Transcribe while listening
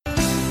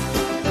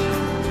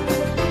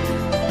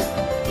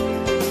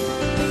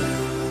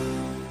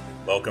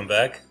Welcome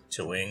back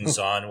to Wings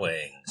on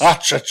Wings.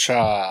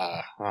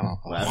 Cha-cha.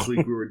 Last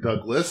week we were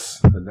Douglas,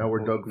 and now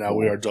we're Doug. Now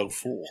we are Doug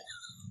Fool.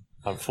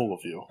 I'm full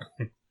of you.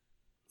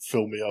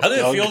 Fill me up. How did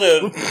Doug. it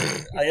feel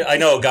to... I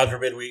know, God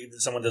forbid,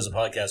 someone does a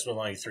podcast with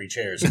only 3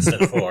 chairs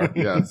instead of 4.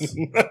 Yes.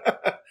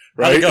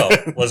 Right? How'd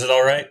it go? Was it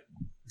all right?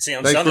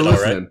 Thanks for Sounded all right.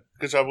 listening.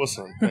 Good job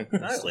listening.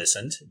 I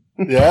listened.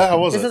 Yeah, how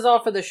was This it? is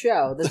all for the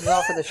show. This is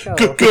all for the show.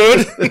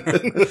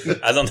 Good.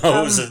 I don't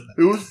know. It was a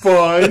It was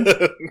fine.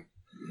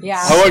 Yeah.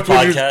 I liked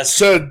when you Podcast.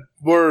 said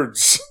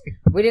words.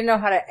 We didn't know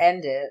how to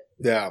end it,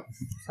 Yeah.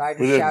 so I We just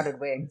didn't. shouted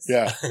wings.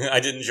 Yeah.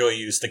 I did enjoy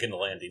you sticking the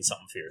landing.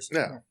 Something fierce.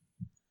 Yeah.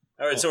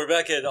 All right, so we're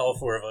back at all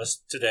 4 of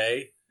us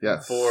today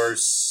Yes. for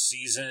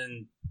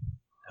season.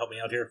 Help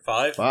me out here.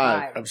 5,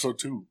 Five. Episode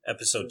 2.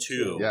 episode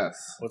 2.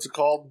 Yes. What's it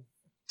called?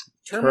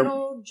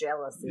 Terminal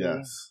jealousy.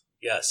 Yes.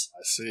 Yes.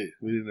 I see.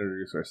 We didn't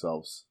introduce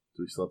ourselves.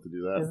 Do we still have to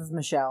do This that? is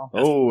Michelle.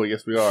 Oh, I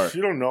guess we are. If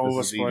you don't know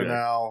This us is by DJ.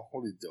 now,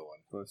 what are you doing?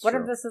 That's What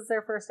true. if this is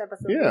their first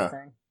episode Yeah.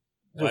 listening?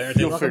 Why aren't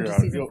they You'll Welcome figure to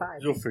out. season You'll, 5.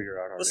 you'll figure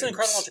out our Listen in names.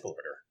 chronological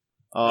order?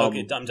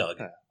 Okay, I'm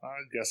Doug. I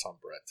guess I'm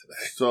Brett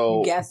today.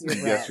 So Guess you're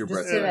Brett. Guess you're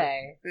Just Brett.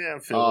 today. Yeah, I'm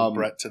feeling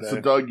Brett today.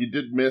 So, Doug, you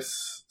did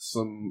miss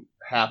some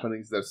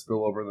happenings that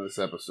spill over in this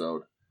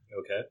episode.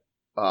 Okay.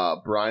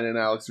 Brian and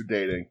Alex are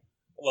dating,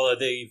 Well,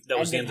 that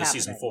was the Ended end of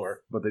season happening.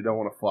 4. but they don't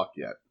want to fuck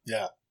yet.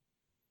 yeah.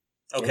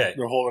 Okay.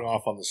 They're holding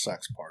off on the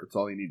sex part. That's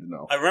all you need to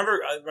know. I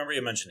remember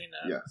you mentioning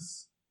that.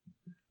 Yes.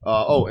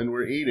 And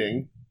we're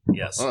eating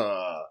Yes.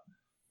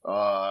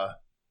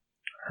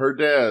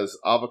 Herdez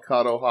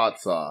avocado hot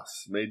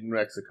sauce made in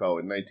Mexico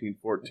in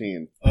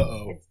 1914.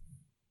 Uh-oh.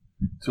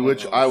 To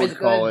which Uh-oh. I would It's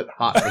call good. it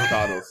hot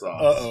potato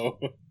sauce. Uh-oh.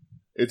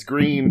 It's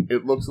green.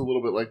 It looks a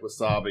little bit like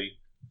wasabi.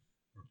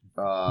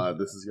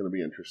 This is going to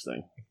be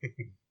interesting.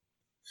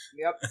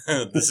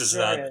 Yep. This is Sure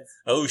not. it is.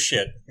 Oh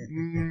shit! All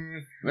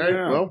right,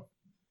 Yeah. well,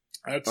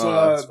 That's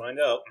Let's find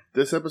out.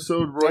 this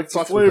episode, Roy that's a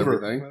fucks with flavor.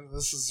 everything.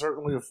 This is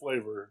certainly a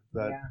flavor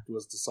that Yeah.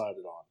 was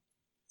decided on.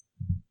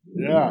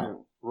 Yeah.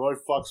 Roy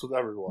fucks with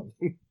everyone.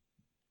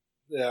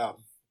 Yeah.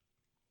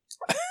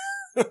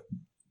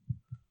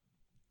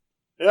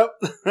 Yep.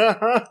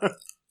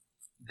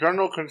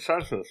 General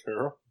consensus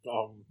here.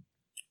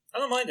 I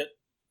don't mind it.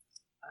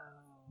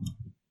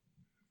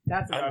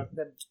 That's I'm- about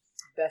the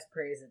best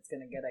praise it's going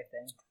to get, I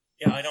think.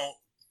 Yeah, I don't.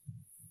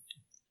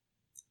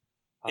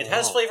 It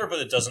has flavor, but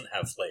it doesn't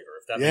have flavor.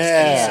 If that makes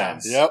Yeah. any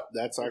sense. Yep.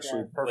 That's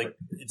actually does. perfect. Like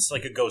it's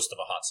like a ghost of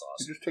a hot It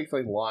sauce. just tastes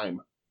like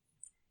lime.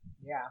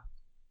 Yeah.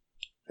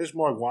 Tastes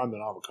more like lime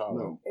than avocado.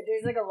 No. It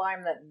tastes like a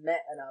lime that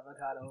met an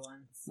avocado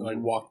once. Like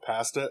walked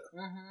past it.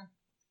 Mm-hmm.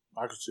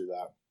 I could see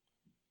that.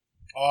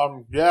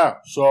 Yeah.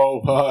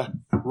 So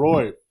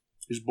Roy,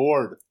 he's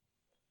bored,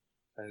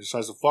 and he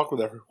decides to fuck with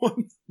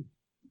everyone.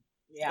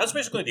 Yeah. That's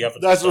basically the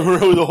episode. That's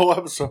really the whole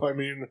episode. I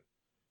mean,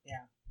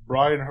 Yeah.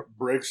 Brian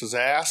breaks his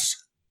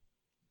ass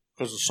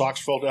because the socks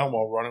fell down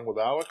while running with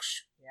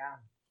Alex. Yeah.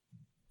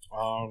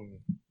 A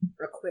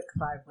A quick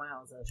 5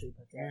 miles, as we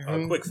put there.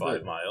 A quick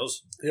 5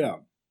 miles. Yeah.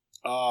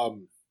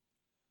 And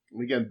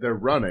again, they're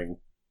running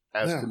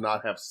as Yeah. to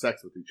not have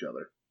sex with each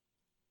other.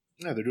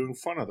 Yeah, they're doing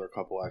fun other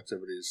couple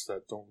activities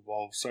that don't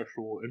involve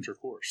sexual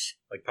intercourse.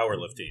 Like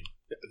powerlifting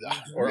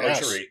Or or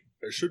archery.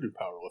 They should do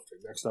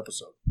powerlifting next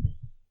episode.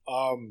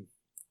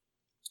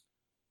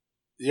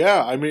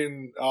 Yeah, I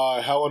mean,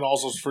 Helen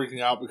also is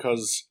freaking out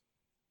because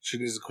she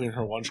needs to clean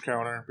her lunch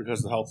counter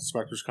because the health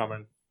inspector's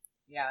coming.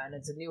 Yeah, and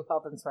it's a new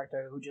health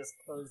inspector who just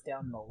closed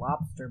down the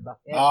lobster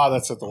bucket.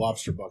 That's at the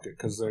lobster bucket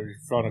because they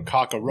found a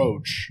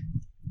cockroach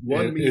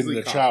One in measly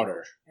the cockroach.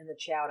 chowder. And the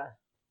chowder.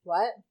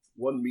 What?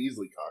 One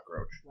measly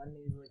cockroach. One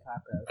measly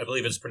cockroach. I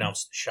believe it's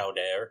pronounced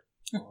chowder.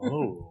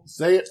 Oh.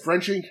 Say it,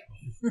 Frenchie.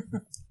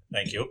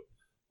 Thank you.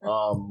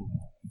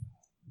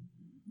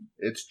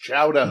 It's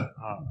chowder.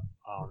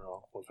 I don't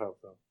know. What's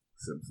happening?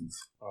 Simpsons.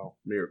 Oh.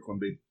 Mayor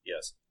Quimby.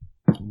 Yes.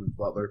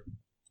 Butler.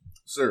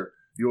 Sir,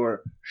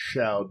 your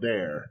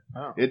chowder.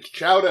 Oh. It's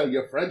chowder,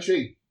 you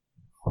Frenchie.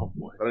 Oh,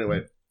 boy. But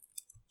anyway.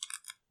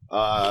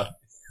 But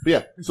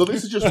yeah, so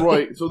this is just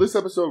Roy. So this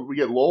episode, we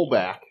get Lowell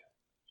back.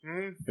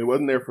 It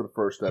wasn't there for the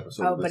first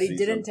episode. Oh, of this but he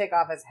season. didn't take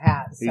off his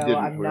hat, He so didn't,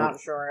 I'm right? not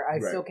sure. I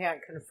Right. still can't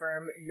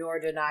confirm nor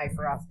deny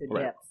frosted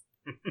Right.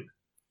 tips.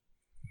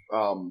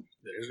 Yeah,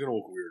 he's going to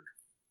look weird.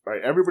 All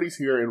right, everybody's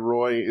here, and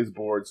Roy is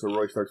bored, so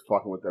Roy starts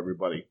talking with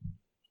everybody.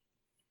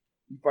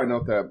 You find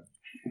out that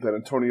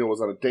Antonio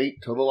was on a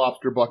date to the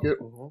lobster bucket,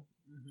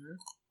 Mm-hmm.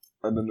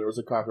 and then there was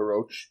a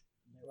cockroach.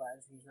 It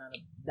was. He's not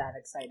that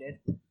excited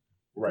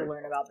Right, to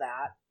learn about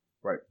that.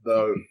 right.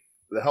 The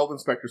health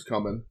inspector's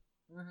coming,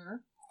 Mm-hmm.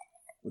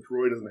 which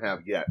Roy doesn't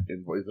have yet,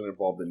 and isn't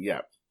involved in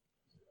yet.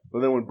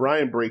 But then when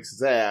Brian breaks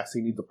his ass, he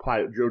needs a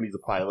pilot. Joe needs a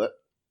pilot.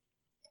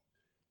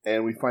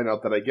 And we find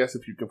out that I guess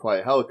if you can fly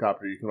a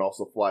helicopter, you can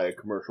also fly a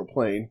commercial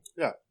plane.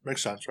 Yeah,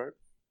 makes sense, right?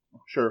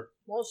 Sure.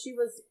 Well, she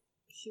was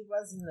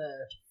in the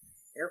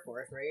Air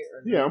Force, right?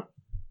 Or Yeah.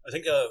 I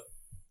think. I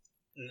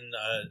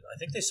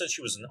think they said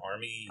she was an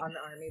army. on the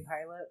Army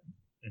pilot.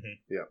 Mhm.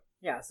 Yeah.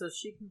 Yeah, so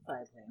she can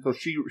fly a plane. So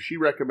she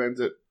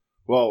recommends it.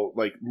 Well,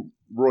 like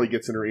Roy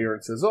gets in her ear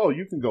and says, "Oh,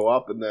 you can go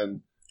up," and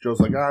then Joe's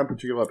like, I'm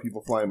particular about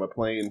people flying my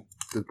plane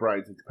because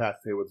Brian's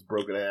incapacitated with his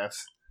broken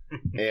ass.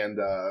 And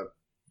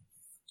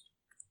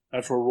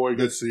that's where Roy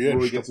gets the itch.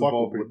 Roy to gets fuck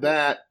involved with with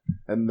that,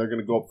 and they're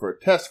going to go up for a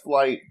test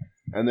flight.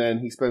 And then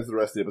he spends the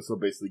rest of the episode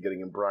basically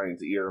getting in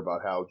Brian's ear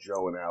about how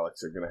Joe and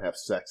Alex are going to have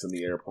sex in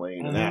the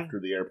airplane and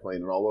after the airplane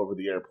and all over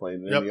the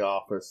airplane and in the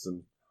office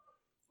and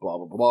blah,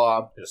 blah,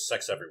 blah. There's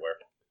sex everywhere.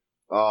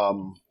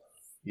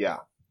 Yeah.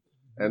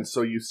 And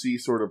so you see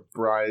sort of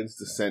Brian's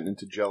descent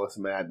into jealous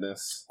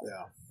madness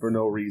for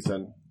no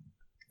reason.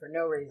 For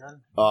no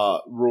reason.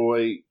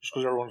 Roy... Just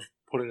because everyone's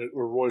putting it,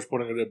 or Roy's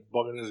putting it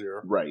bug in his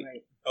ear. Right.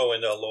 Oh,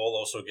 and Lowell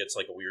also gets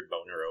like a weird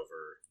boner over...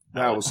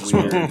 That was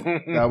weird.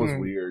 That was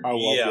weird. I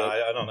loved it.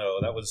 I don't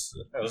know. I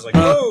was like,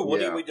 oh, what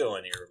are we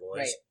doing here,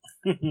 boys?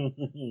 Right.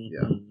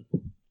 Yeah.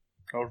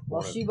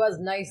 Well, she was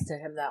nice to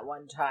him that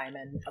one time,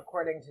 and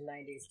according to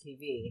 90s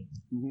TV,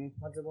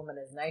 once a woman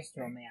is nice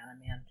to a man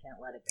can't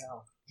let it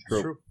go.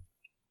 True.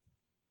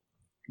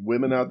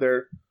 Women out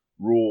there,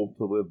 rule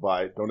to live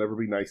by. Don't ever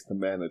be nice to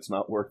men. It's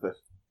not worth it.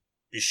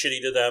 Be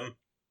shitty to them.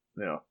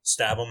 Yeah.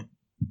 Stab them.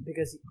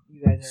 Because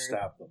you guys are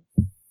Stab them.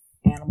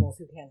 animals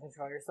who can't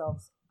control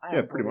yourselves. I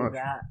don't pretty believe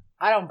much. that.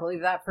 I don't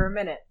believe that for a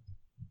minute.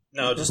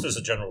 No, just as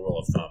a general rule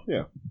of thumb.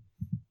 Yeah.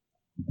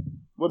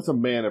 What's a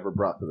man ever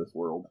brought to this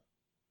world?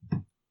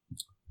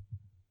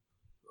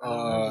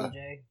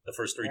 DJ. The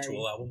first 3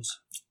 Tool albums.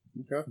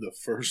 Okay. The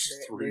first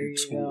There 3 you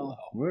Tool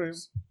go.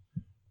 albums.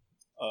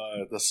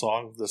 The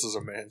song "This Is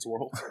a Man's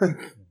World."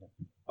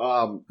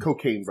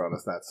 Cocaine brought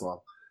us that song.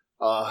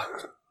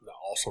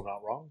 Also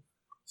not wrong.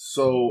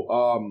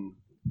 So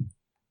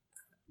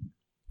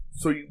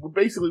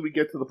basically we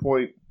get to the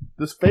point.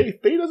 This Faye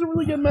doesn't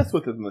really get messed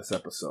with in this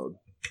episode,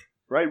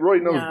 right? Roy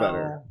knows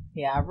better.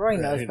 Yeah, Roy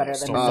knows he better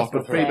knows. than Don't most But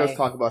of Faye does Faye.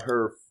 talk about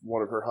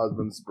one of her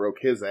husbands broke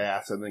his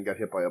ass and then got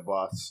hit by a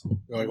bus.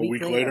 Like a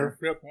week later.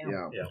 Yep.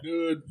 Yeah.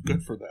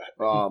 Good for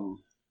that.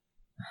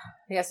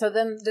 Yeah, so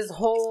then this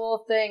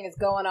whole thing is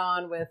going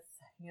on with,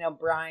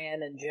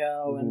 Brian and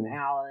Joe and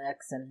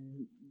Alex,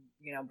 and,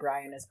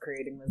 Brian is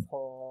creating this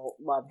whole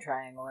love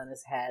triangle in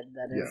his head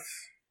that is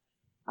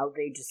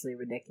outrageously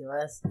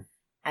ridiculous.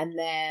 And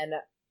then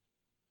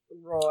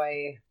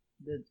Roy,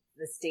 the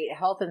state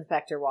health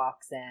inspector,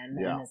 walks in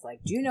and is like,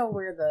 do you know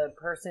where the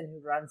person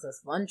who runs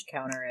this lunch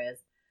counter is?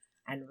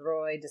 And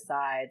Roy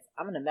decides,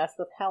 I'm going to mess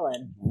with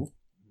Helen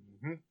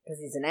because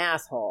he's an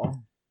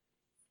asshole.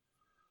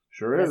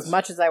 Sure is. As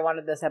much as I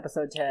wanted this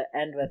episode to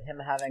end with him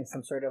having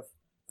some sort of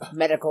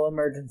medical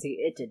emergency,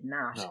 it did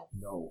not.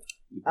 No.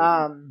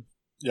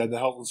 Yeah, the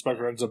health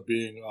inspector ends up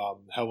being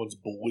Helen's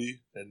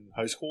bully in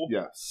high school.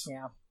 Yes.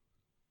 Yeah.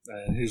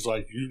 And he's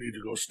like, you need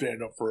to go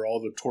stand up for all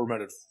the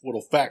tormented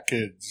little fat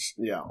kids.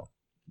 Yeah.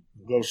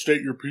 Go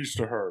state your piece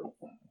to her.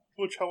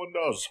 Which Helen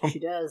does. She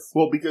does.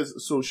 Well, because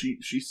she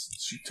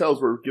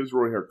gives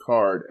Roy her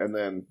card, and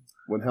then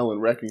when Helen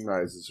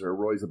recognizes her,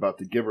 Roy's about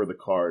to give her the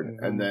card,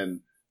 and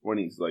then when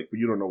he's like, but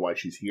you don't know why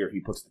she's here, he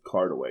puts the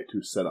card away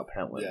to set up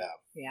Helen.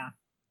 Yeah.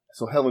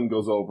 So Helen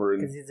goes over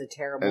Because he's a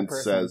terrible and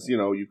person. says,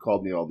 you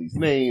called me all these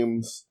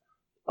names,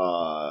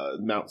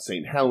 Mount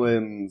St.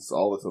 Helens,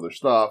 all this other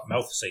stuff.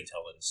 Mouth St.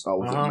 Helens. Oh,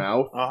 was it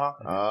Mouth?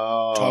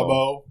 Oh.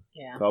 Tubbo.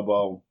 Yeah.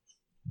 Tubbo.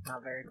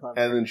 Not very clever.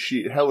 And then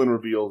Helen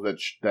reveals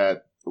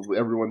that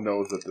everyone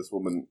knows that this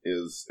woman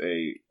is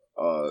a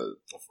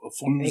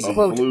floozy.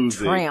 quote, floozy.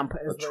 tramp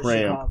is A what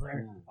tramp. she calls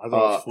her. I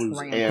thought it was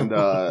floozy. And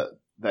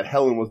that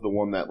Helen was the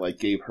one that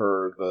gave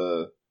her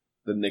the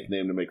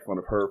nickname to make fun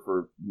of her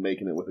for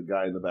making it with a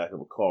guy in the back of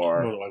a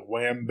car. Like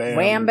Wham Bam.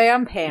 Wham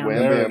Bam Pam. Wham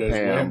There Bam it is.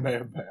 Pam. Wham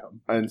Bam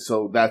Pam. And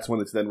so that's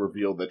when it's then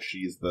revealed that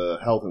she's the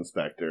health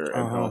inspector.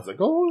 And Helen's like,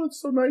 oh, it's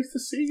so nice to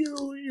see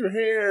you, your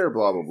hair,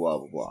 blah, blah, blah,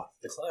 blah, blah.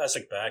 The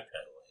classic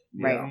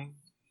backpedaling. Right.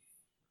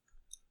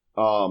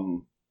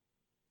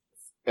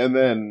 And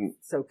then,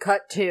 So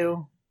cut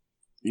to...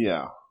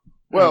 yeah.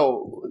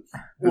 Well,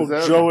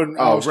 Joe and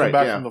Alex come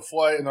back yeah. from the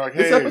flight, and they're like,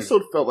 hey. This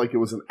episode felt like it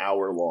was an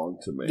hour long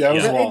to me. Yeah, it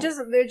was long.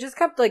 It just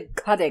kept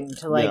cutting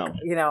to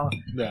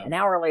an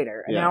hour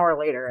later, an hour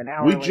later, an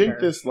hour We later.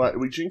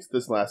 jinxed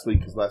this last week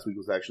because last week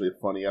was actually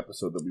a funny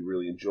episode that we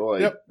really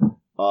enjoyed. Yep.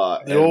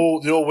 The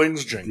old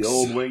Wings jinx. The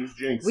old Wings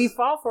jinx. We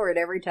fall for it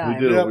every time.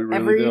 We do. Yep. We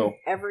really do.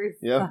 Every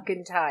Yeah.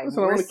 fucking time. Listen,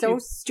 I We're wanna so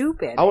keep-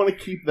 stupid. I want to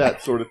keep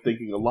that sort of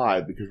thinking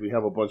alive because we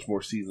have a bunch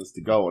more seasons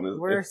to go. And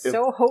We're if,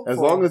 so hopeful. as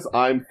long as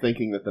I'm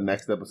thinking that the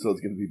next episode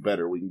is going to be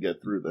better, we can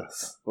get through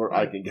this, or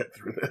I can get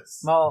through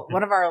this. Well,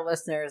 one of our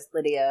listeners,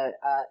 Lydia,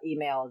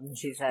 emailed and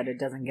she said it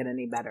doesn't get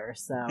any better.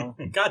 So,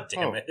 God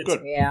damn it.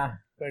 Good. yeah.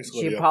 Thanks,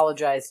 She Lydia.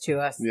 apologized to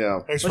us.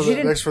 Yeah, Thanks, Well, for she the,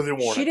 didn't- thanks for the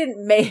warning. She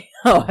didn't make...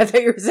 Oh, I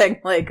thought you were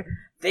saying,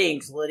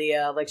 thanks,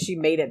 Lydia. She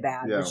made it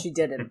bad, Yeah. but she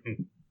didn't.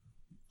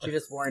 She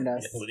just warned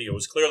us. Lydia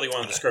was clearly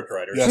one of the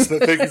scriptwriters. Yes,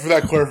 thank you for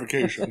that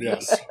clarification.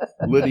 Yes.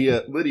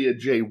 Lydia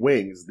J.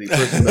 Wings, the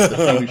person that the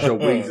TV show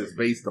Wings is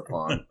based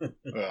upon.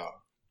 Yeah.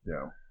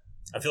 Yeah,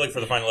 I feel like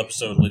for the final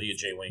episode, Lydia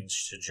J. Wings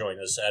should join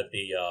us at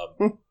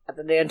the... At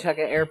the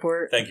Nantucket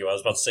Airport. Thank you. I was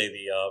about to say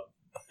the...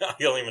 I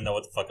don't even know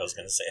what the fuck I was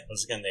going to say. I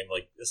was going to name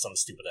some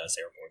stupid-ass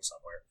airport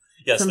somewhere.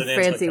 Yes, Some the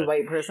fancy Nantucket.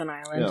 white person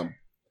island.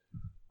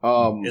 yeah.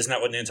 Isn't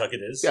that what Nantucket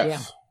is?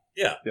 Yes.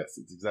 Yeah. Yes,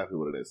 it's exactly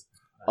what it is.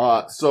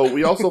 So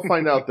we also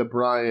find out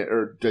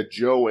that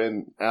Joe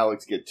and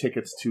Alex get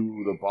tickets to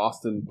the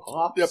Boston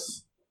Pops. Yep.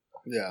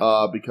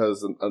 Yeah.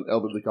 Because an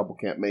elderly couple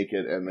can't make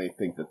it, and they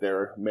think that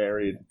they're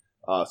married.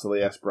 So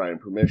they ask Brian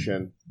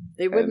permission.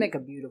 They would And make a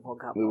beautiful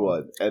couple. We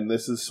would. And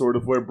this is sort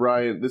of where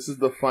this is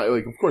the final,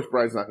 of course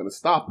Brian's not going to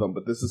stop them,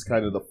 but this is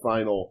kind of the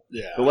final,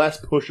 the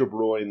last push of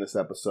Roy in this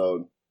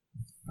episode,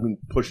 and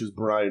pushes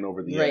Brian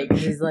over the Right,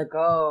 edge. he's like,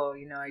 oh,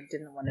 I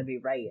didn't want to be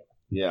right.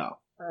 Yeah.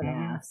 What an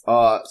ass.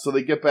 So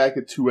they get back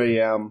at 2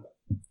 a.m.,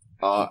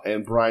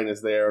 and Brian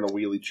is there in a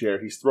wheelie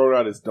chair. He's thrown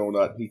out his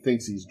donut. He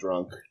thinks he's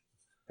drunk,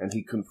 and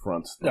he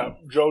confronts them.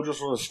 Yeah, Joe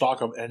just wants a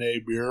stock of NA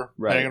beer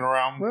hanging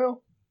around.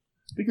 Well,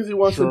 because he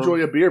wants to enjoy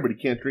a beer, but he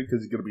can't drink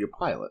because he's going to be a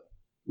pilot.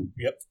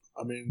 Yep.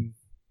 I mean,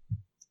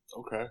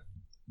 okay.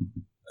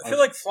 I feel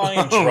like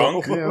flying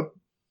drunk. Yeah.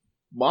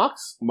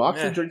 Moxley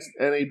Yeah. drinks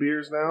NA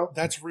beers now.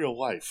 That's real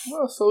life.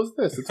 Well, so is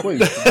this. It's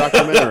Wings. It's a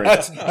documentary.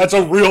 that's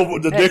a real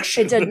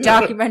addiction. It's a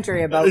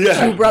documentary about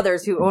Yeah. two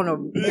brothers who own a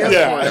beer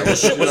Yeah. store.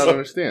 This shit I was, don't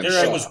understand. this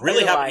shit was really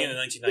Real happening life. in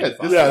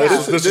 1995.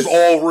 Yeah, this is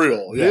all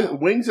real. Yeah.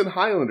 Wings and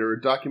Highlander are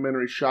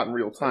documentaries shot in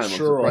real time.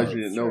 Sure I'm surprised are.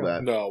 you didn't know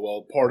that. No,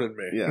 well, pardon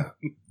me. Yeah.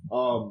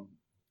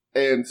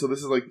 And so this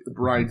is like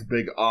Brian's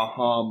big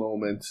aha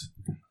moment.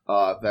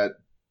 That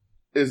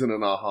isn't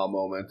an aha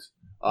moment.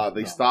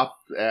 They stopped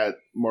at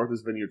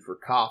Martha's Vineyard for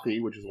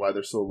coffee, which is why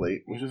they're so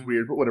late, which is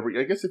weird, but whatever.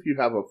 I guess if you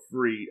have a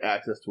free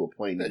access to a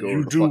plane, you go You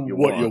where the do fuck you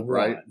what want, you want.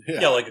 right?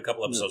 Yeah, like a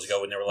couple episodes ago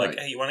when they were like, Right.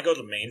 hey, you want to go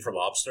to Maine for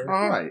lobster?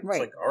 Right. It's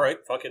like, all right,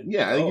 fucking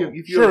Yeah, go. if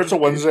you Sure, have- it's a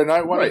Wednesday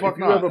night. Why right, the fuck if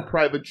you not? have a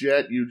private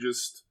jet, you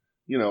just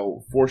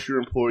force your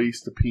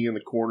employees to pee in the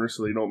corner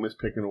so they don't miss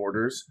picking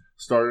orders.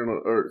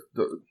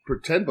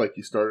 Pretend like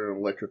you started an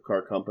electric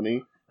car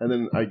company, and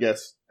then I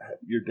guess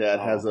your dad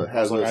has a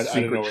I didn't know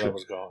secret. where that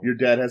was going. Your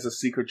dad has a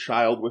secret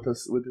child with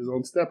his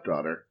own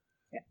stepdaughter.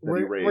 that he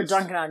We're raised.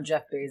 dunking on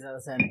Jeff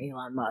Bezos and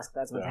Elon Musk.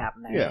 That's what's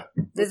happening. Yeah,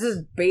 This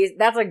is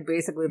that's like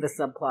basically the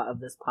subplot of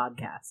this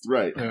podcast.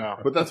 right. Yeah.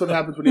 But that's what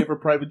happens when you have a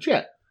private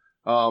jet.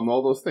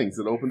 All those things.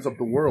 It opens up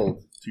the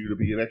world to you to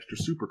be an extra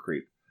super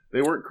creep.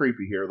 They weren't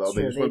creepy here, though.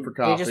 They Sure, just went for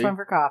coffee. They just went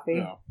for coffee.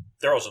 Yeah.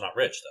 They're also not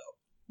rich,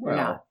 though.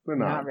 Well, they're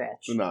not. rich.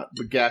 They're not.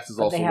 But gas is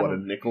But also, they have what, a a-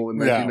 nickel in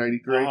Yeah.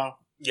 1993? Uh-huh.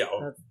 Yeah.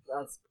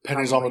 That's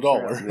Pennies on the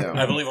probably dollar. true. Yeah.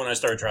 I believe when I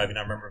started driving,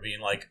 I remember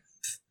being like,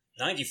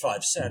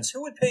 95 cents?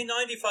 Who would pay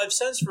 95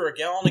 cents for a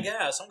gallon of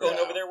gas? I'm going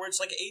over there where it's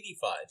like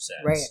 85 cents.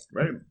 Right.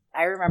 Right.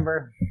 I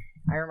remember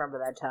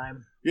that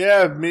time.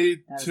 Yeah, me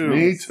That's too.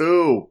 Me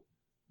too.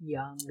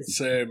 Youngs.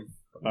 Same.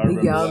 I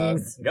remember that.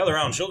 Youngs. Gather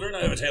round, children.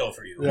 I have a tale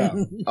for you.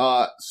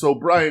 Yeah. So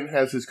Brian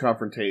has his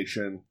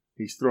confrontation.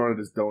 He's throwing at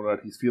his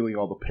donut. He's feeling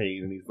all the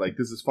pain, and he's like,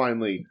 "This is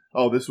finally."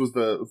 Oh, this was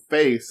the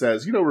Faye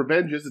says,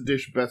 "Revenge is a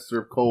dish best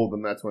served cold."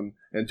 And that's when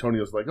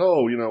Antonio's like,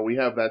 "Oh, we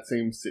have that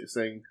same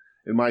saying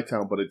in my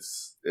town, but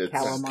it's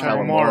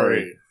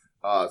Calamari."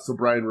 calamari." So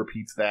Brian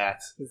repeats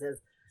that. He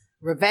says,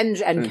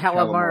 "Revenge and, And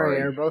calamari,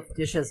 calamari. are both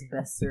dishes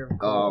best served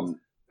cold."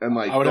 And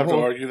like I would the have to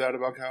whole- argue that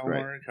about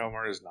calamari. Right.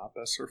 Calamari is not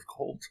best served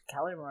cold.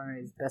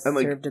 Calamari is best And,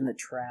 like, served in the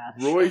trash.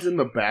 Roy's in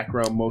the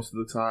background most of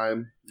the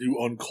time. You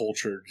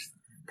uncultured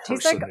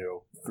Tastes person, like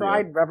you.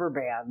 fried rubber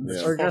bands,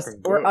 Yeah. or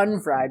Fucking or good.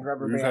 unfried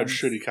rubber We've bands.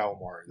 had shitty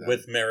calamari. Then.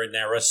 With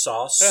marinara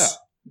sauce.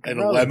 Yeah. And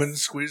a Gross. lemon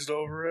squeezed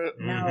over it.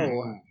 No.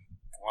 Mm.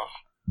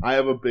 I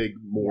have a big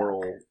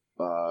moral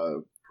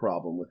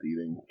problem with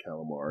eating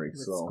calamari. With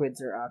So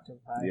squids or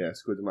octopi. yeah,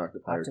 squids and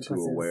octopi are too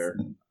Octopuses. aware.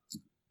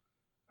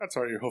 That's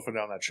how you're hoofing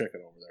down that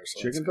chicken over there. So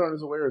Chickens aren't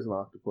as aware as an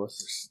octopus.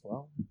 that's-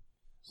 Well,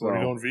 So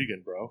we're going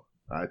vegan, bro.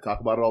 I talk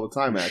about it all the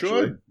time, You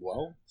actually. should.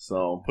 Well,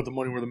 So put the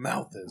money where the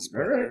mouth is.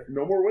 all right,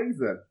 no more wings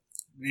then.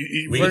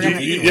 We can do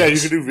vegan Yeah, you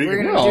wings. can do vegan.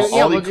 We're gonna wings. Well, do-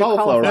 yeah, I'll we'll eat do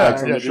cauliflower cauliflower.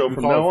 wraps on the show do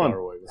from now on.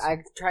 cauliflower wings.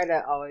 I try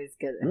to always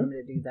get him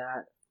to do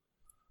that.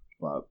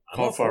 But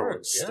Cauliflower I'm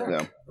wings. all for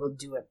it, yeah, We'll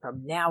do it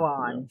from now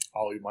on.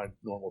 I'll eat my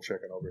normal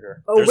chicken over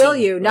here. Oh, There's will a-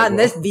 you? Not in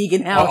this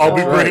vegan house.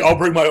 I'll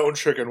bring my own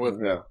chicken with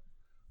me. yeah.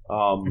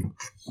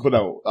 But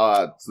no,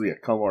 so yeah,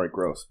 calamari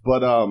gross.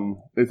 But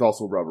it's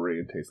also rubbery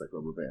and tastes like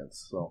rubber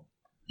bands. So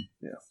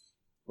yeah,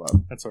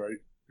 That's all right.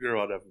 You're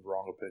allowed to have a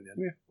wrong opinion.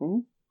 yeah.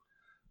 Mhm.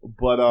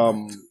 But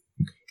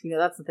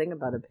That's the thing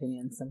about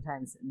opinions.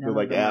 Sometimes none they're of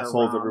like them are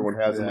assholes. wrong. Everyone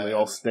has them, and they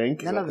all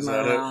stink. None of Is them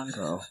that are it? wrong.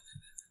 Oh.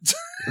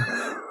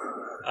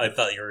 I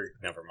thought you were.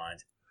 Never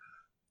mind.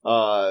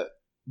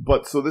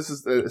 But so this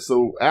is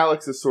so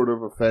Alex is sort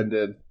of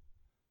offended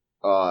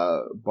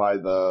by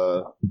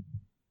the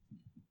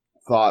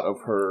thought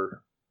of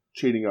her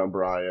cheating on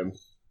Brian.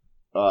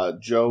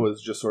 Joe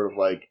is just sort of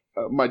like,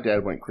 my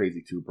dad went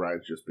crazy too.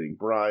 Brian's just being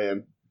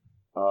Brian,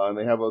 and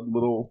they have a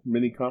little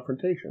mini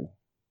confrontation.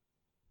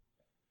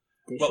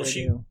 They Well, sure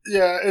she- do.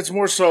 Yeah, it's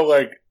more so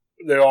like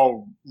they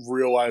all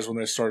realize when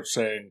they start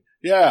saying,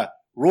 "Yeah,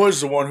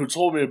 Roy's the one who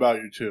told me about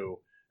you two,"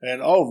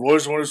 and "Oh,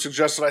 Roy's the one who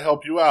suggested I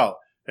help you out,"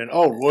 and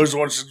 "Oh, Roy's the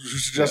one who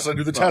suggested I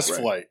do the test right.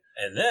 flight."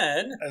 And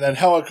then And then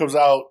Helen comes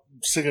out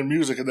singing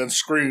music and then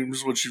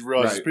screams when she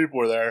realizes Right.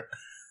 people are there.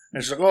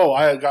 And she's like, "Oh,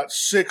 I got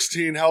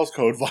 16 health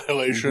code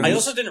violations." I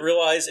also didn't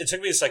realize, it took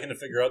me a second to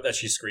figure out that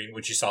she screamed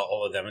when she saw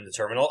all of them in the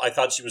terminal. I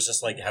thought she was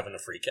just like having a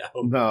freak out.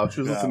 No,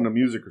 she was Yeah. listening to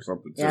music or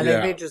something. Yeah, I too.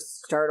 think they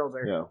just startled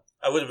her. Yeah.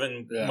 I would have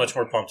been Yeah. much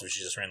more pumped if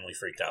she just randomly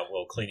freaked out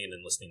while cleaning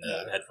and listening to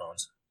Yeah.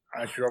 headphones.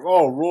 And she's like,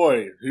 "Oh,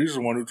 Roy, he's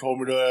the one who told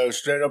me to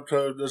stand up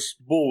to this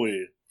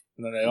bully."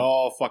 And then they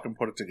all fucking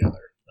put it together.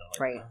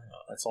 Right.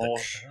 It's all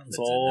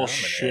denominator.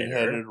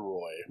 shit-headed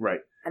Roy. Right.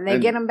 And they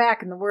get him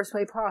back in the worst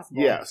way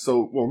possible. Yeah,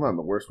 so, well, not in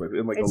the worst way, but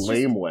in like It's a just-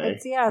 lame way.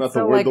 it's- yeah, Not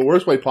so, the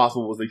worst way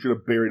possible was they should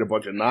have buried a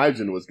bunch of knives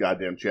into his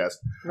goddamn chest.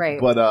 Right.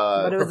 But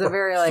it was a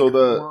very, like... so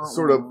the wah,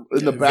 sort of,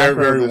 in the Very, background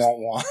very of this,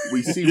 wah-wah.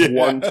 we see Yeah.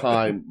 one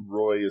time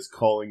Roy is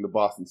calling the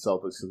Boston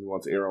Celtics because he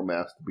wants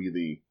Aeromass to be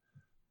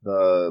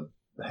the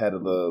head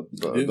of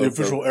The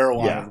official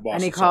airline yeah. of the Boston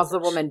and he calls the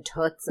Celtics. woman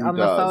Toots He on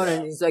the does. phone,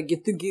 and he's like, "You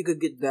think you could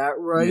get that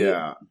right?"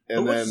 Yeah,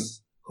 and then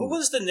Who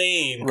was the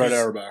name? Red 'Cause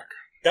Auerbach.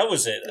 That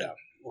was it. Yeah.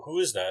 Who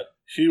is that?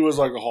 He was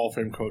like a Hall of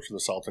Fame coach of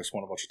the Celtics,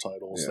 won a bunch of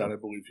titles. Yeah. And I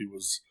believe he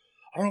was,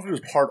 I don't know if he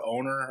was part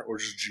owner or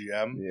just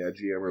GM. yeah,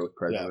 GM or like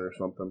president or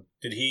something.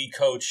 Did he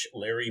coach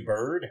Larry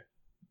Bird?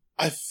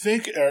 I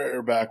think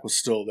Auerbach was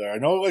still there. I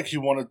know like he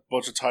won a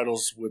bunch of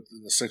titles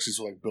in the 60s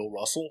with like Bill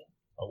Russell.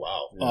 Oh,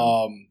 wow.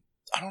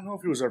 Yeah. I don't know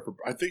if he was there for,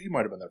 I think he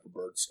might have been there for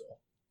Bird still.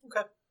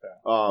 Okay.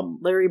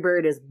 Larry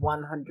Bird is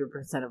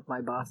 100% of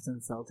my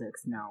Boston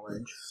Celtics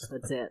knowledge.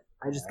 That's it.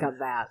 I just got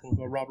that. What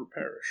about Robert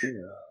Parrish? Yeah.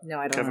 No,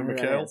 I don't Kevin know who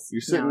McHale? that is.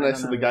 You're sitting No, I next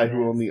to don't the know guy that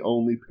who is. owned the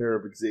only pair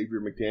of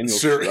Xavier McDaniels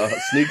Sir.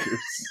 sneakers.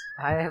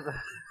 I have...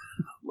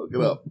 Look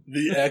it up.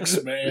 The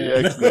X-Man. The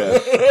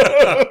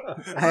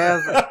X-Man. I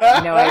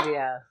have no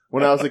idea.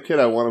 When I was a kid,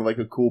 I wanted like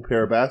a cool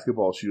pair of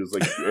basketball shoes,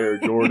 like Air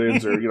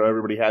Jordans, or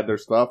everybody had their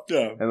stuff.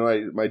 Yeah.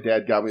 And my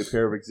dad got me a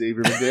pair of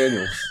Xavier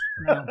McDaniels.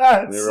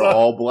 That's They were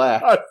all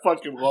black. I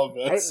fucking love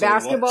that. so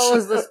Basketball much.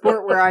 is the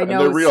sport where I And know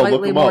they're real. Look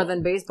slightly them more up.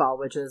 than baseball,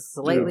 which is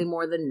slightly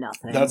more than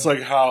nothing. That's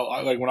like how,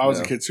 like when I was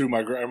a Yeah. kid too,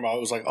 my grandma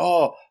was like,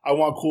 "Oh, I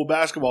want cool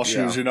basketball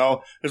shoes," Yeah. It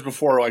was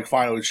before like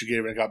finally she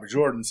gave it and got me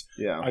Jordans.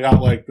 Yeah. I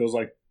got like those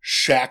like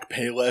Shaq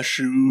Payless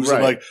shoes and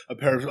Right. like a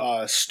pair of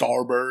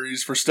Starburys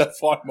for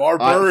Stephon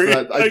Marbury.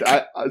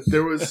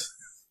 There was.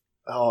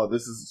 Oh,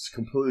 this is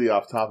completely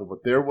off topic, but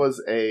there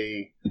was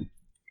I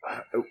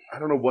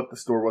don't know what the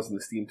store was in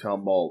the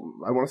Steamtown Mall.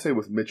 I want to say it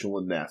was Mitchell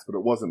and Ness, but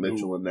it wasn't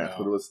Mitchell and Ness,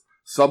 no. but it was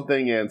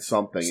something and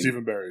something.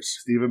 Stephen Barry's.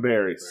 Stephen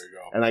Barry's. There you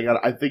go. And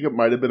I think it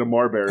might have been a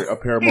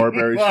pair of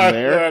Marburys from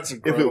there. That's If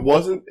incredible. it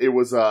wasn't, it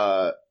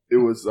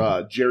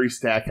was Jerry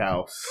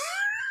Stackhouse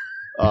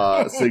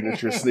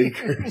signature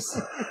sneakers.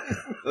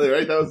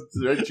 Right, that was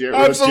right.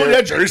 Absolutely,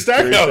 yeah, Jerry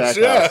Stackhouse.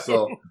 Yeah,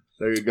 So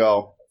there you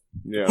go.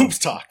 Yeah, hoops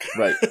talk.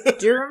 right.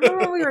 Do you remember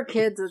when we were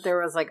kids that there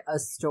was like a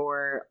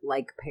store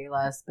like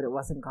Payless, but it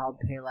wasn't called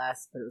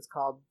Payless, but it was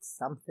called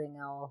something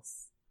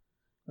else?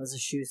 It was a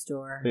shoe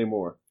store. Pay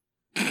more.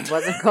 It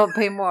wasn't called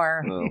Pay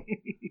More. No.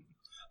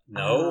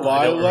 No.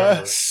 Buy I don't remember.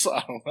 less.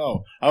 I don't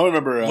know. I don't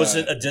remember. Was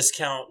it a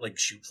discount like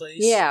shoe place?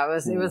 Yeah,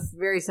 it was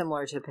very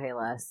similar to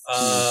Payless.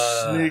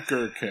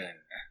 Sneaker King?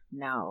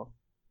 No,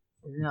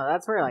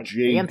 that's where like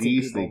JD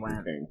fancy people Sneaker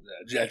went. King.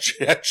 Yeah,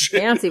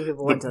 Fancy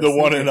people went to the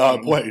one Sneaker in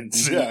King.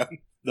 Plains. Yeah,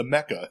 the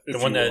Mecca. The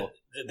if one you that will.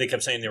 they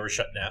kept saying they were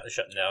shutting down,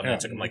 and Yeah. it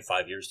took them like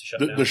 5 years to shut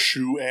the, down. the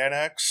shoe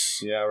annex.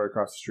 Yeah, right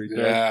across the street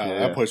there. Yeah,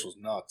 that place was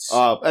nuts.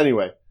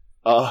 Anyway,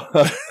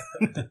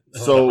 The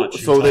so hot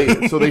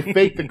shoe they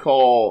fake the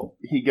call.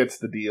 He gets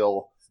the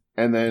deal,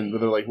 and then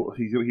they're like, well,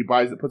 he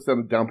buys it, puts down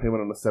a down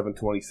payment on a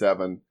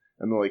 727,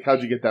 and they're like,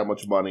 "How'd you get that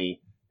much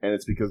money?" And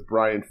it's because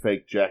Brian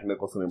faked Jack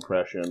Nicholson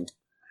impression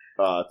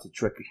to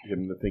trick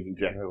him into thinking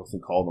Jack Nicholson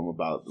called him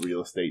about the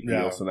real estate deal.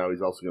 Yeah. So now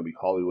he's also going to be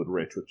Hollywood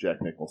rich with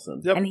Jack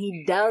Nicholson. Yep. And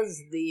he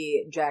does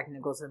the Jack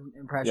Nicholson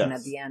impression Yes.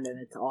 at the end, and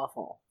it's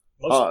awful.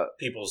 Most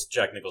people's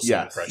Jack Nicholson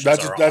yes. impressions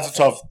that's are a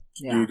awful. tough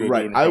Yeah. dude to do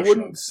Right. an I impression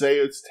wouldn't of. say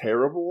it's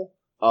terrible,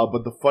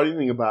 but the funny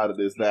thing about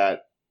it is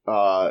that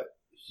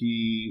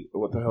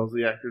what the hell's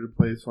the actor that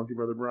plays Funky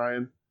Brother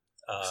Brian?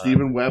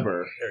 Steven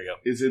Weber There you go.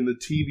 is in the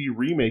TV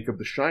remake of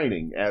The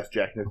Shining as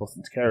Jack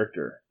Nicholson's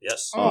character.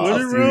 Yes. Oh, a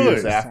is he few really?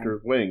 years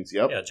after Wings.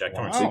 Yep. Yeah, Jack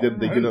Wow. Torrance.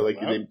 They did it like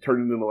Wow. they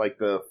turned it into like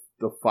the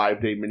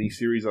 5-day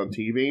miniseries on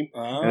TV,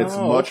 and it's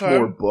Oh, much okay.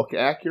 more book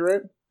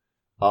accurate.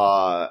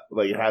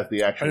 Like it has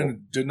the I actual.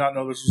 did not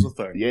know this was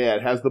a thing. Yeah,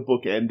 it has the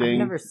book I've ending.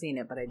 never seen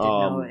it, but I did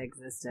know it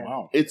existed.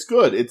 Wow. It's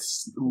good.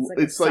 It's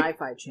It's like a like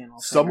sci-fi channel.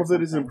 some thing of or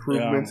it is something.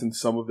 improvements and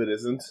some of it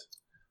isn't.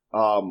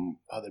 Oh,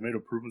 they made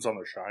improvements on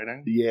The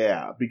Shining?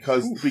 Yeah,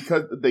 because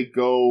they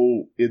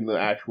go in the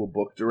actual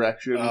book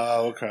direction,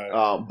 Oh, okay.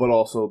 but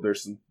also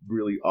there's some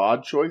really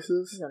odd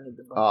choices. You don't need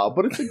the book.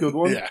 But it's a good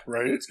one. Yeah,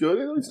 right? It's good.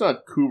 It's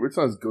not cool. It's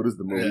not as good as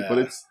the movie,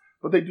 Yeah.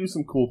 but they do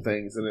some cool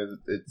things, and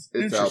it's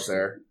out Interesting.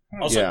 there.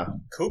 Also, Yeah.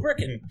 Kubrick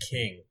and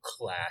King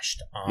clashed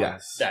on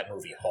Yes. that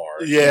movie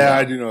hard. Yeah,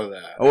 I do know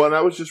that. Oh, and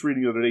I was just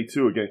reading the other day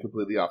too. Again,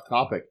 completely off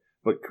topic.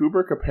 But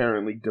Kubrick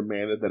apparently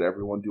demanded that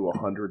everyone do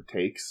 100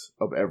 takes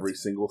of every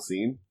single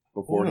scene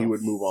before he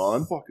would move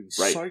on. Fucking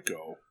Right.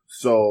 psycho.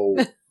 So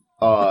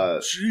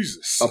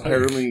Jesus.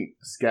 Apparently,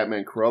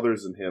 Scatman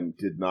Crothers and him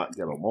did not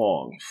get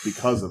along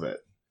because of it.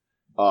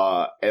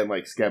 And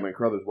like Scatman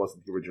Crothers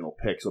wasn't the original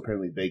pick, so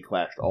apparently they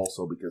clashed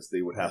also because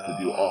they would have to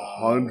do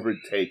 100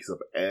 takes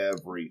of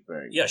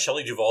everything. Yeah,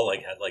 Shelley Duvall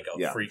had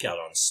a freak out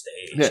on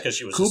stage because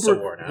she was just so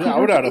worn out. Yeah, I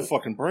would have had a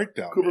fucking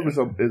breakdown. Cooper is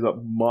a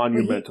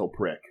monumental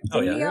prick.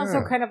 Did he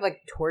also kind of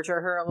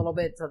torture her a little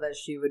bit so that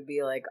she would be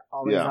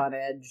always on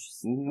edge,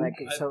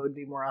 so it would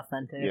be more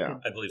authentic? Yeah,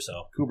 I believe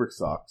so. Kubrick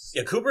sucks.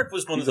 Yeah, Kubrick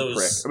was one of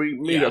those. I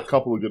mean, he made a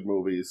couple of good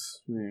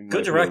movies.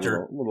 Good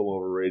director, a little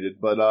overrated,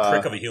 but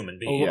prick of a human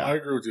being. I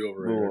agree with you.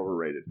 Overrated. A little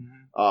overrated,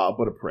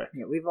 but a prick.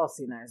 Yeah, we've all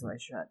seen Eyes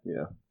Wide Shut.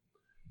 Yeah.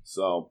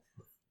 So,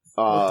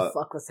 what the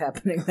fuck was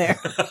happening there?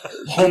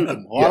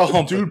 Humping. A lot of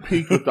humping. Dude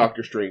peaked with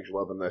Dr.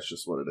 Strangelove, and that's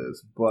just what it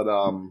is. But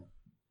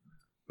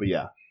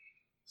yeah.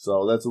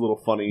 So that's a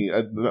little funny.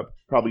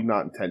 Probably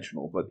not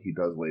intentional, but he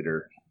does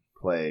later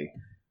play.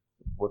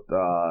 What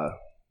the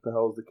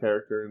hell is the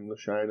character in The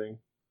Shining?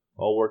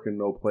 All work and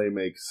no play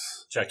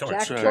makes Jack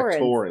Torrance. Jack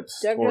Torrance.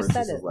 Doug Torrance just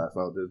said is his it. last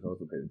name. I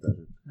wasn't paying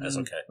attention. That's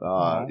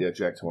okay. Yeah,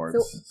 Jack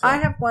Torrance. So I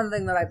have one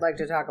thing that I'd like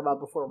to talk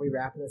about before we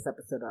wrap this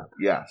episode up.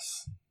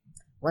 Yes.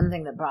 One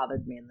thing that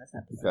bothered me in this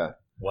episode. Okay.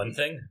 One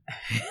thing?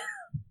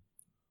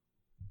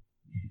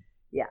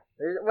 Yeah.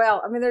 There's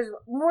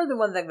more than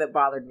one thing that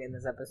bothered me in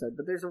this episode,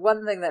 but there's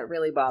one thing that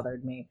really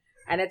bothered me.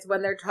 And it's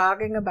when they're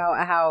talking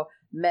about how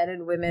men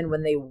and women,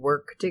 when they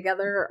work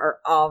together, are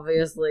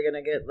obviously going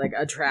to get,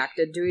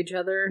 attracted to each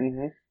other.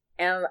 Mm-hmm.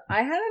 And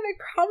I had a big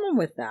problem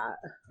with that.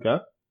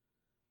 Okay.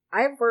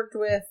 I've worked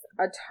with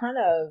a ton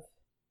of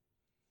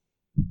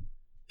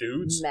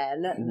dudes,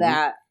 men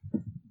that...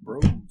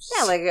 Bros.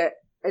 Yeah,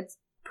 it's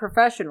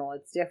professional.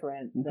 It's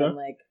different than,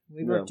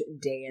 we worked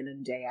day in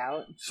and day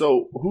out.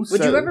 So,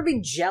 Would you ever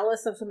be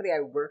jealous of somebody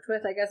I worked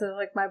with? I guess is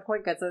my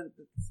point, because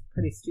it's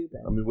pretty stupid.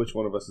 I mean, which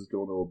one of us is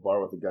going to a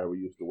bar with a guy we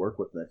used to work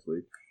with next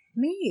week?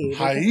 Me.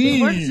 Because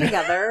we work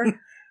together.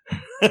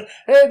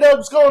 Hey, Doug,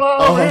 what's going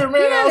on over here,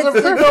 man? How's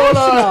everything going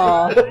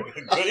on?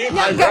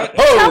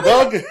 Oh,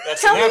 Doug.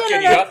 That's the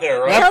napkin you got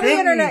there, right? Tell the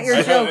internet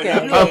you're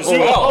joking.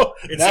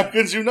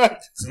 Napkins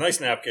unite. It's a nice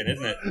napkin,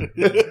 isn't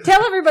it?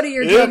 Tell everybody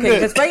you're joking,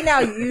 because right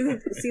now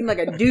you seem like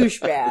a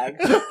douchebag.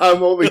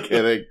 I'm only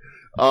kidding.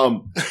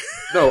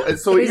 No, and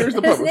so here's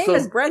the problem. His name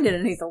is Brendan,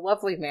 and he's a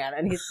lovely man,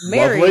 and he's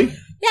married. Lovely?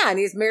 Yeah, and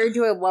he's married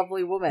to a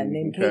lovely woman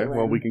named Caitlin.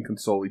 Well, we can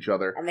console each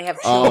other. And they have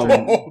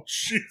children. Oh,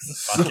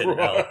 Jesus. Fucking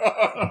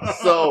hell.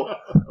 So,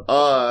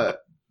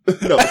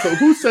 no, so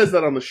who says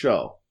that on the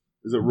show?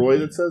 Is it Roy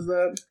that says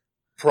that?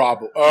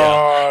 Probably.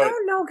 I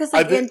don't know, because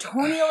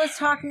Antonio is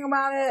talking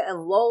about it,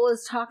 and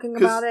Lola's talking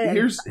about it.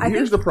 Here's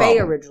the problem. Faye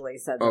originally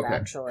said it,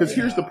 actually. Because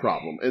here's the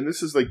problem, and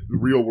this is the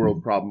real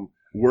world problem,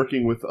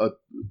 working with a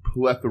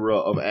plethora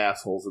of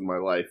assholes in my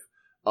life.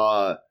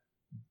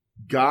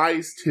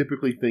 Guys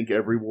typically think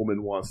every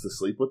woman wants to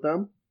sleep with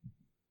them.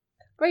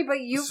 Right, but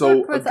you've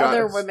worked with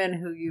other women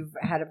who you've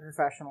had a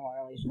professional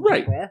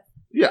relationship with.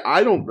 Yeah,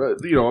 I don't,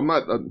 I'm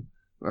not...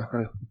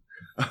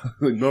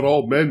 not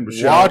all men,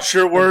 Michelle. Watch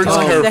your words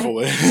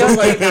carefully.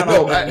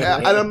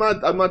 I'm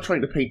not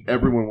trying to paint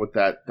everyone with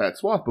that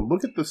swath, but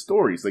look at the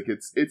stories.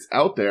 It's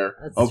out there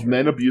of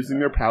men abusing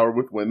their power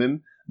with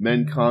women,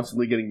 men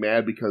constantly getting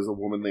mad because a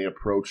woman they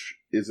approach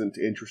isn't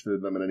interested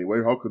in them in any way.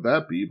 How could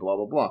that be? Blah,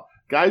 blah, blah.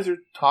 Guys are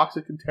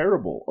toxic and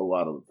terrible a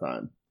lot of the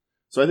time.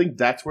 So I think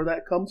that's where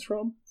that comes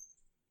from.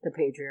 The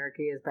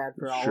patriarchy is bad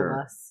for all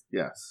of us.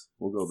 Yes,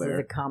 we'll go there. This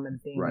is a common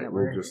theme. Right,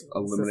 we'll just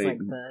eliminate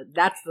an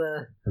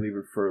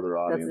even further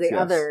audience. That's the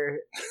other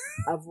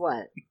of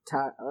what?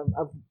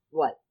 Of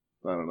what?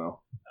 I don't know.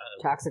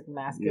 Toxic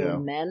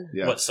masculine men?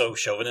 Yeah. What, so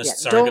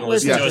chauvinists aren't going to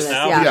listen to us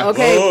now? Yeah.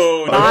 Okay,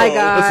 bye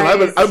guys.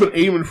 Listen, I've been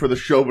aiming for the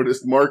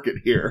chauvinist market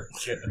here.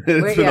 It's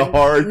been it's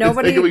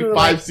taken me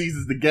 5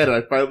 seasons to get it.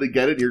 I finally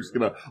get it. You're just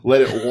going to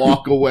let it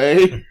walk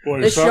away.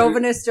 Boy, the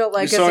chauvinists don't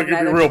like us. You're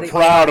going to be real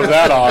proud of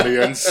that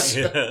audience.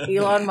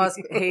 Elon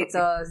Musk hates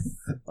us.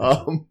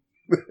 I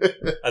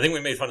think we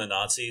made fun of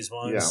Nazis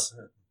once.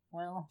 Yeah.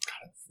 Well,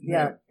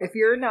 yeah. If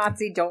you're a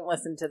Nazi, don't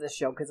listen to the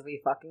show because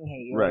we fucking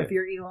hate you. Right. If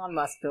you're Elon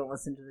Musk, don't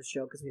listen to the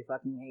show because we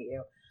fucking hate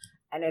you.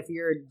 And if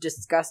you're a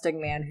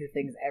disgusting man who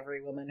thinks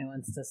every woman who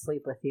wants to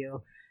sleep with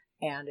you,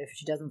 and if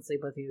she doesn't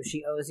sleep with you,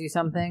 she owes you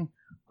something,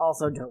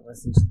 also don't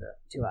listen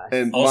to us.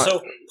 And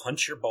also,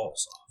 punch your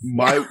balls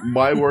off.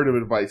 My word of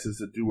advice is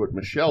to do what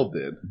Michelle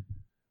did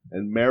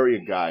and marry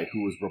a guy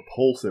who was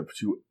repulsive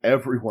to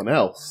everyone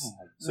else,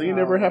 so you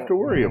never have to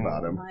worry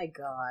about him. My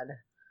God.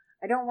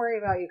 I don't worry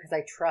about you because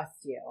I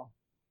trust you.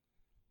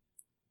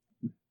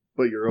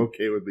 But you're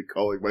okay with me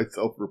calling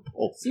myself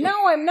repulsive.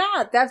 No, I'm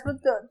not. That's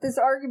what this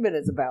argument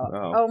is about.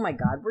 Oh my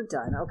God, we're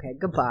done. Okay,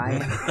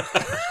 goodbye.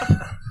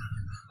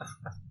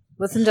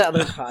 Listen to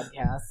other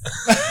podcasts.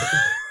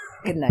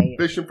 Good night.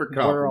 Fishing for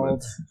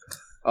compliments.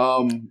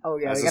 Oh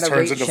yeah, this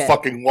turns into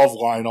fucking Love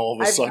Line all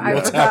of a sudden.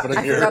 What's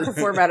happening here? I forgot the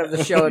format of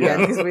the show again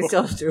because we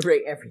still have to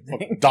rate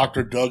everything.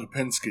 Dr. Doug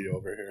Pinsky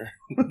over here.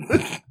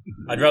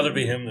 I'd rather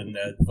be him than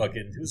that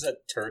fucking... Who's that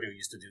turd who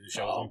used to do the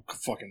show with him?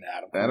 Fucking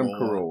Adam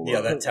Carolla.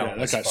 Yeah, that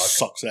talentless that guy fuck.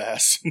 sucks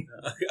ass.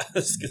 I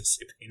was going to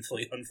say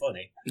painfully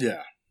unfunny.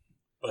 Yeah.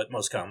 But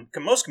most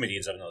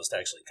comedians I've noticed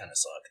actually kind of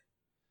suck.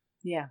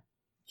 Yeah.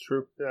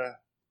 True. Yeah.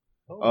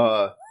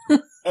 All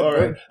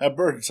right. That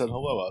bird said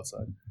hello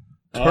outside.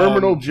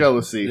 Terminal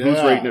jealousy. Who's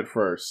yeah. rating it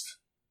first?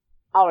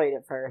 I'll read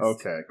it first.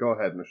 Okay, go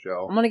ahead,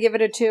 Michelle. I'm going to give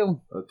it a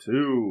 2. A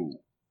 2.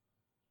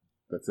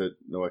 That's it.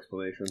 No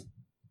explanation.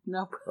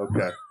 Nope.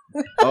 Okay.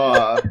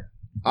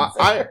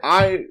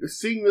 I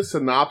seeing the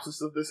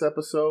synopsis of this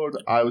episode,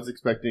 I was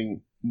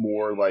expecting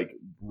more like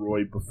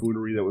Roy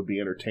buffoonery that would be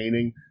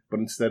entertaining, but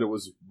instead it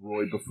was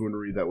Roy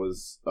buffoonery that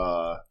was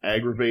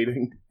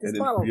aggravating and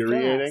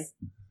infuriating.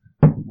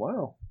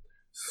 Wow.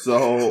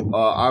 So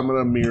I'm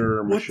gonna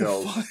mirror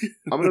Michelle's.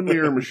 I'm gonna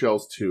mirror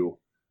Michelle's 2.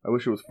 I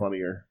wish it was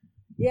funnier.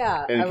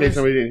 Yeah. And in case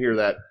somebody didn't hear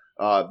that,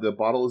 the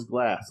bottle is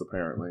glass,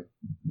 apparently.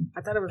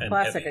 I thought it was And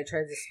plastic. heavy. I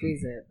tried to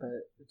squeeze it, but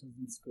it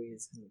doesn't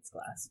squeeze because it's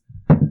glass.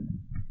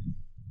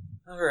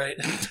 All right.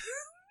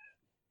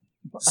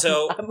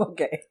 So I'm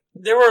okay.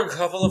 there were a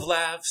couple of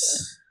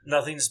laughs.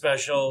 Nothing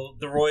special.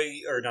 The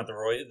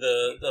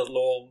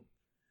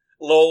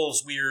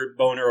Lowell's weird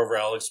boner over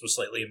Alex was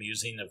slightly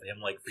amusing of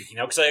him like freaking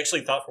out because I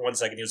actually thought for 1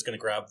 second he was going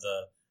to grab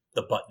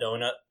the butt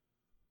donut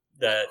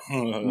that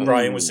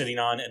Brian was sitting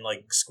on and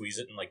like squeeze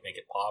it and like make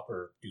it pop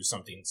or do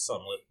something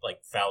somewhat like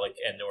phallic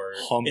and or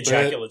Hump it.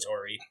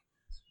 ejaculatory.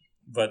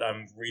 But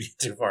I'm reading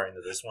too far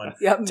into this one.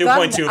 Yeah,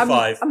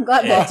 2.25. I'm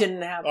glad Yeah. that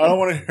didn't happen. I don't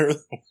want to hear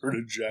the word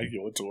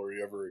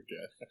ejaculatory ever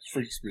again. It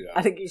freaks me out.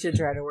 I think you should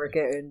try to work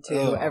it into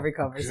Oh, every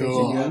conversation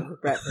God. you have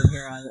with Brett from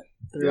here on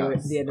through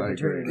Yes, the end of I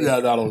agree. eternity. Yeah,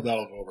 that'll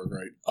go over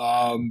great.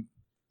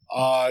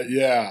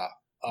 Yeah,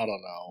 I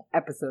don't know.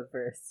 Episode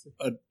first.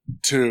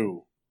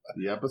 2.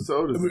 The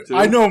episode is a 2.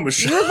 I know, You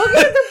Michelle. were looking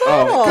at the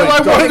bottle. Oh,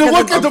 Because I wanted to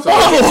look at the I'm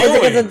sorry.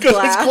 bottle. Is it Because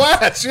glass? it's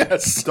glass,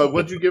 yes. Doug,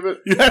 what'd you give it?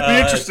 You had me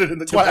interested in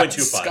the glass.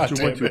 2.25. God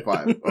damn it.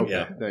 2.25. Okay,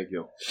 Yeah. thank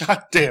you.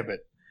 God damn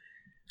it.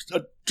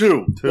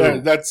 2. 2. Yeah,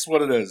 that's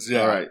what it is.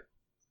 Yeah. All right.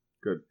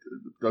 Good.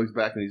 Doug's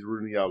back and he's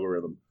ruining the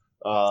algorithm.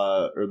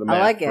 Or the math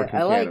I like for it.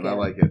 I like Kincannon. I it.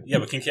 like it. Yeah,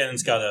 but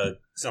Kincannon's got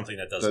something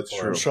that does That's it for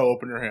true. him. Michelle,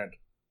 open your hand.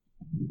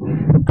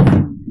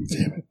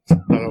 Damn it. I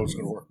thought it was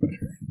going to work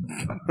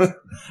better.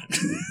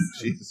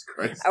 Jesus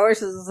Christ. I wish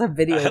this was a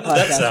video How did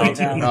that podcast sound?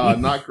 right now.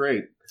 Not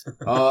great.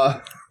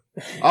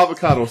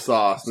 Avocado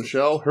sauce.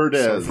 Michelle Sorry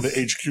Herdez. for the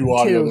HQ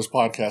audio of 2. this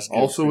podcast.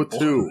 Also a people.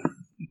 2.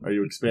 Are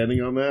you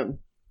expanding on that?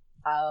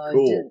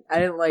 Cool. I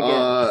didn't like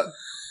it.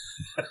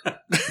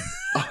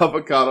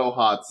 Avocado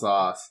hot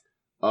sauce.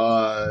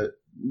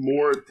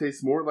 It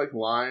tastes more like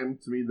lime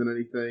to me than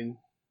anything.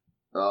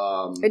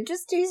 It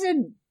just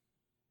tasted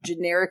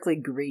generically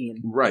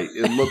green. Right.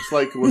 It looks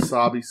like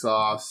wasabi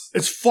sauce.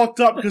 It's fucked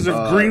up because if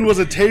green was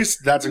a taste,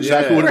 that's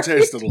exactly yeah. what it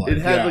tasted like. It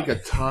had Yeah. like a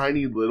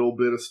tiny little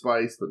bit of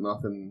spice, but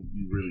nothing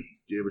you really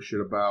gave a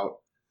shit about.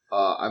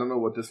 I don't know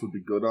what this would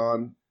be good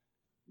on.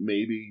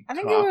 Maybe I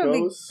think tacos. it would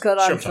be good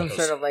on Shrimp some tacos.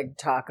 sort of like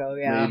taco,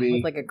 yeah, Maybe.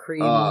 with like a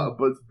cream. But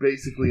it's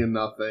basically a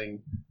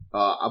nothing.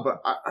 But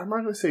I'm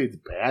not going to say it's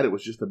bad. It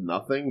was just a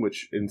nothing,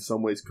 which in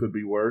some ways could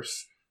be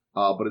worse.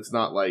 But it's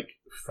not like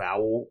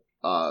foul.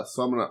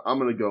 So I'm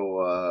gonna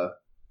go.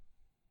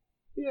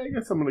 Yeah, I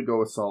guess I'm gonna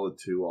go a solid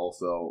 2.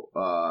 Also,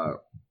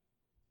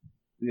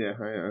 yeah.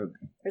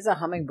 There's a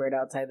hummingbird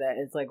outside that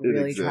is like It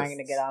really exists. trying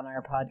to get on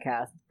our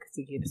podcast because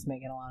he keeps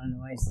making a lot of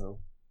noise.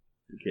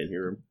 You can't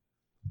hear him.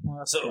 Well,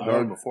 that's So- good. I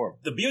heard before.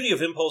 The beauty of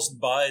impulse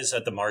buys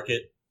at the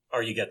market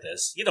are you get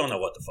this. You don't know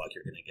what the fuck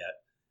you're going to get.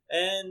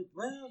 And,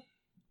 well,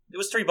 it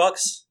was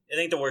 $3. It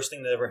ain't the worst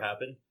thing that ever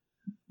happened.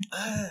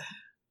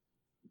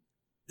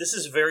 This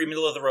is very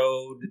middle of the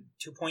road,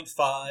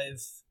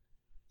 2.5.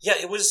 Yeah,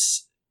 it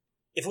was...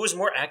 If it was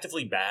more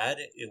actively bad,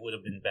 it would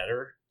have been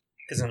better.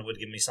 Because then it would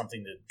give me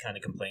something to kind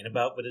of complain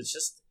about. But it's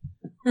just...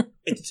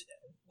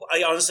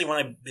 I honestly, when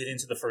I bit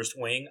into the first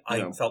wing, I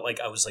Yeah. felt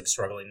like I was like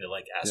struggling to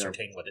like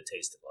ascertain what it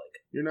tasted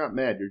like. You're not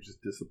mad. You're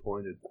just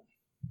disappointed.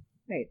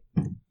 Wait,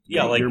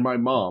 Yeah, like you're my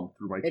mom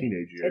through my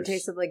teenage it years.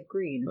 tasted like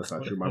green. That's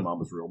not true. My mom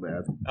was real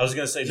bad. I was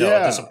gonna say no.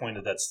 Yeah.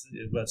 Disappointed. That's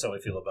how I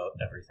feel about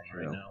everything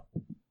right Yeah.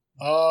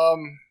 now.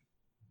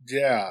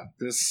 Yeah,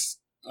 this,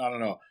 I don't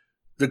know.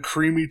 The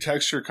creamy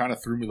texture kind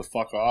of threw me the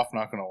fuck off,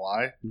 not gonna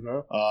lie.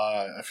 No?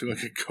 I feel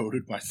like it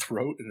coated my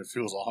throat and it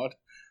feels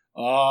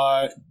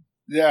odd.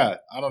 Yeah,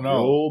 I don't The know.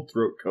 old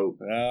throat coat.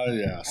 I have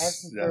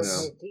Yes, some throat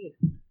yes. coat tea.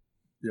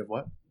 You have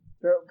what?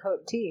 Throat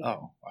coat tea.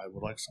 Oh, I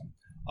would like some.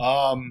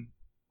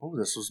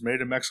 This was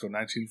made in Mexico,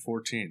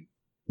 1914.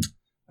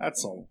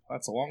 That's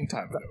a long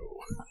time ago.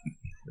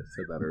 I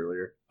said that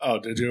earlier. Oh,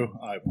 did you?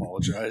 I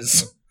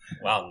apologize.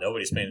 Wow,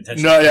 nobody's paying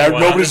attention. No, to yeah,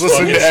 anyone on nobody's this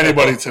listening to fucking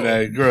anybody show.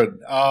 today. Good.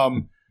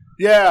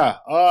 Yeah.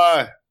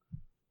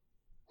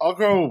 I'll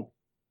go.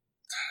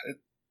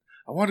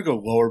 I want to go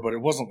lower, but it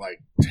wasn't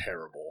like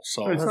terrible.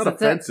 So It's not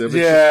That's it. offensive.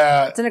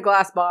 yeah, It's in a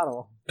glass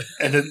bottle.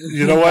 and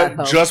you know what?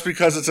 That Just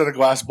because it's in a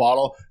glass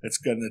bottle, it's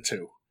getting a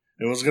 2.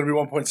 It was going to be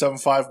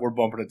 1.75. We're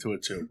bumping it to a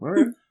 2. All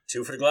right.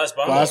 2 for the glass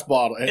bottle. Glass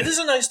bottle. It is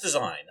a nice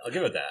design. I'll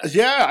give it that.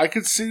 Yeah, I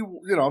could see,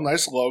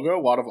 nice logo,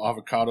 a lot of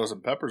avocados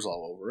and peppers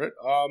all over it.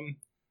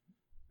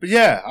 But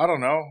yeah, I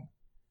don't know.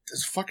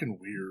 It's fucking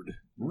weird.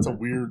 It's a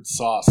weird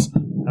sauce.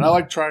 And I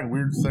like trying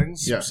weird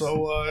things. Yes.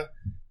 So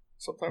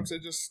sometimes they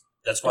just...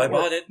 That's why I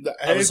bought it.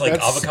 I Hey, was like,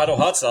 avocado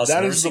hot sauce.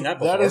 I've never seen that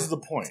before. That is the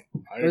point.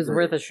 It was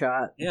worth a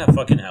shot. Yeah,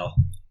 fucking hell.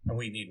 And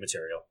we need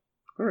material.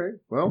 All right.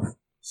 Well,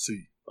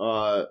 See.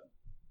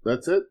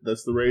 That's it.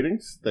 That's the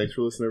ratings. Thanks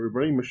for listening,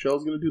 everybody.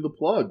 Michelle's going to do the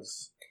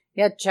plugs.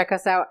 Yeah, check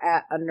us out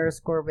at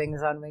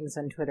 _Wings on Wings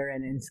on Twitter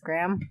and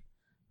Instagram.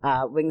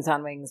 Wings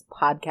on Wings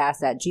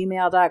podcast at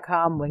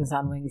gmail.com,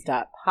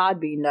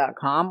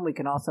 wingsonwings.podbean.com. We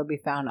can also be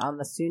found on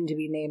the soon to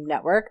be named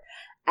network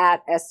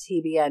at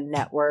STBN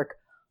Network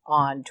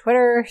on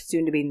Twitter,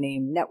 soon to be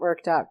named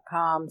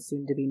network.com,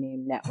 soon to be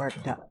named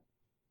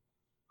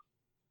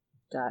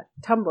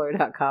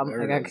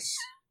network.tumblr.com.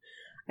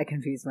 I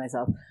confused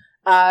myself.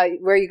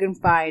 Where you can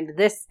find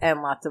this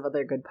and lots of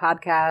other good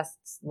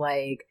podcasts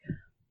like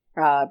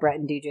Brett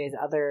and DJ's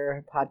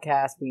other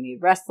podcast, We Need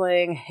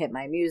Wrestling, Hit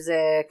My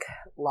Music,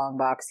 Long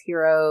Box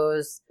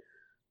Heroes,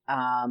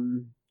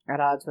 At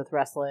Odds with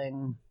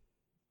Wrestling,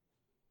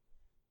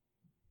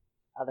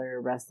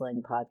 other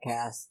wrestling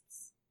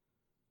podcasts,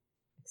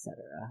 etc.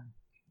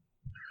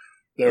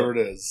 There it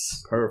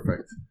is.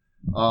 Perfect.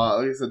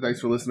 Like I said, thanks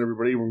for listening,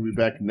 everybody. We'll be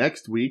back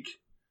next week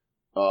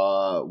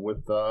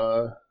with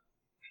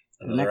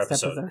Another next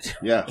episode.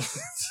 yeah.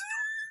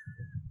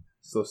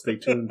 So stay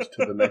tuned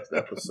to the next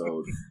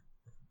episode.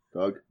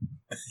 Doug?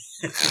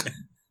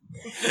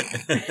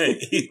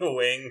 Eat a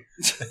wing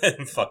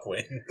and fuck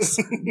wings.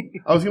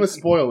 I was going to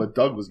spoil that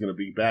Doug was going to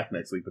be back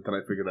next week, but then I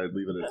figured I'd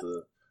leave it as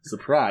a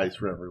surprise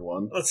for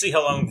everyone. Let's see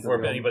how long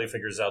before anybody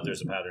figures out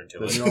there's a pattern to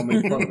Then it. you all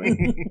make fun of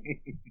me.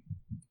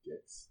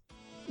 Yes.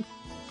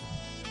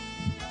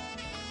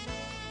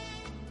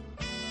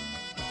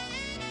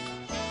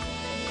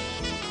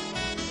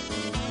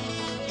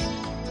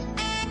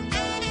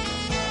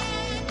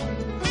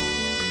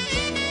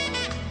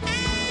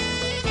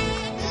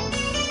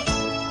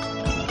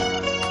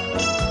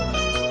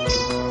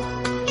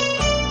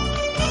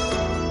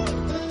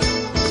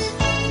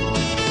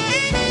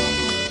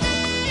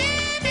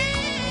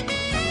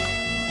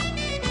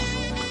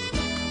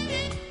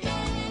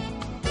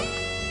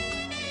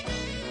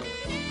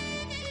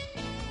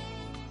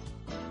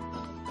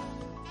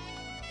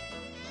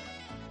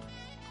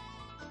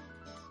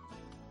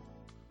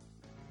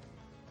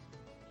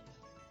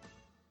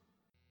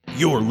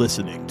 You're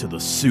listening to the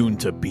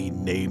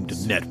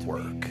soon-to-be-named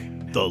network,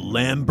 the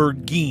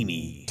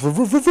Lamborghini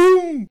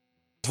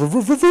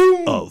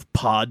of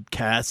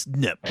Podcast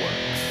Network.